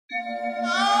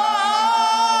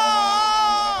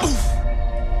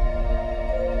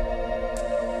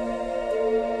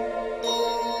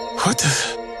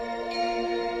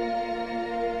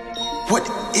What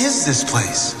is this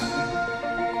place?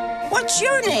 What's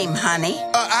your name, honey?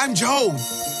 I'm Joe.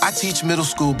 I teach middle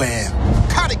school band.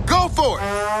 Got it, go for it!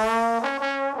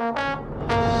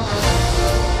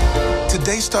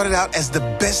 Today started out as the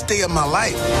best day of my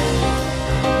life.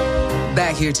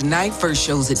 Back here tonight, first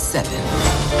show's at 7.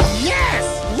 Yes!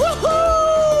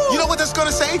 Woohoo! You know what that's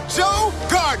gonna say? Joe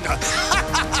Gardner.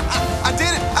 I did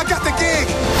it, I got the gig.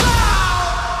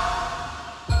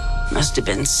 Must have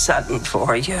been sudden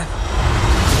for you.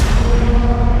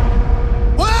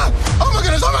 What? Oh my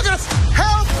goodness,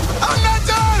 help! I'm not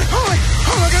done! Oh my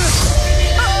goodness!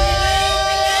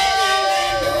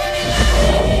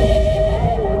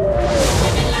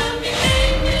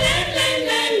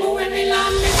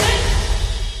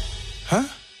 Huh?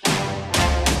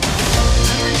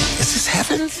 Is this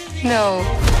heaven? No,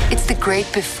 it's the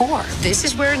great before. This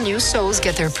is where new souls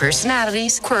get their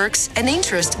personalities, quirks, and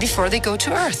interests before they go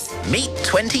to Earth. Meet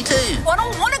 22. I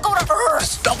don't want to go to Earth.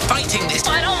 Stop fighting this.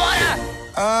 I don't want to.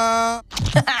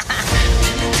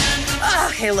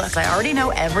 Okay, look, I already know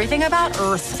everything about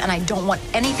Earth, and I don't want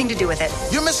anything to do with it.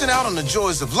 You're missing out on the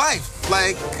joys of life,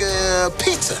 like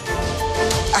pizza.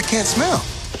 I can't smell.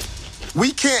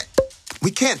 We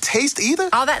can't taste either?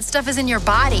 All that stuff is in your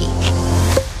body.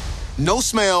 No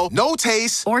smell, no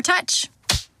taste. Or touch.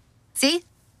 See?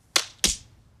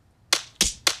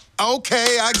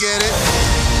 Okay, I get it.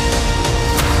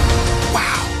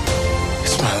 Wow,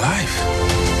 it's my life.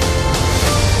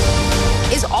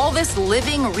 Is all this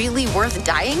living really worth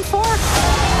dying for?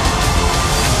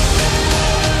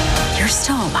 You're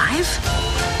still alive?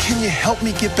 Can you help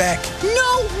me get back?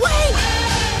 No way!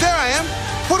 There I am.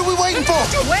 What are we waiting for?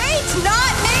 Wait,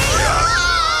 not me!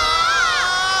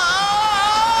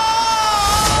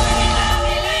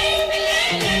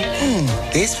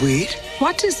 That's weird.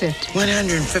 What is it?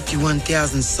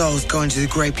 151,000 souls going to the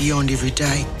great beyond every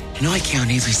day, and I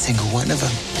count every single one of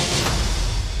them.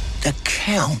 The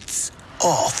count's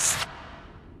off.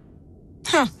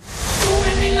 Huh.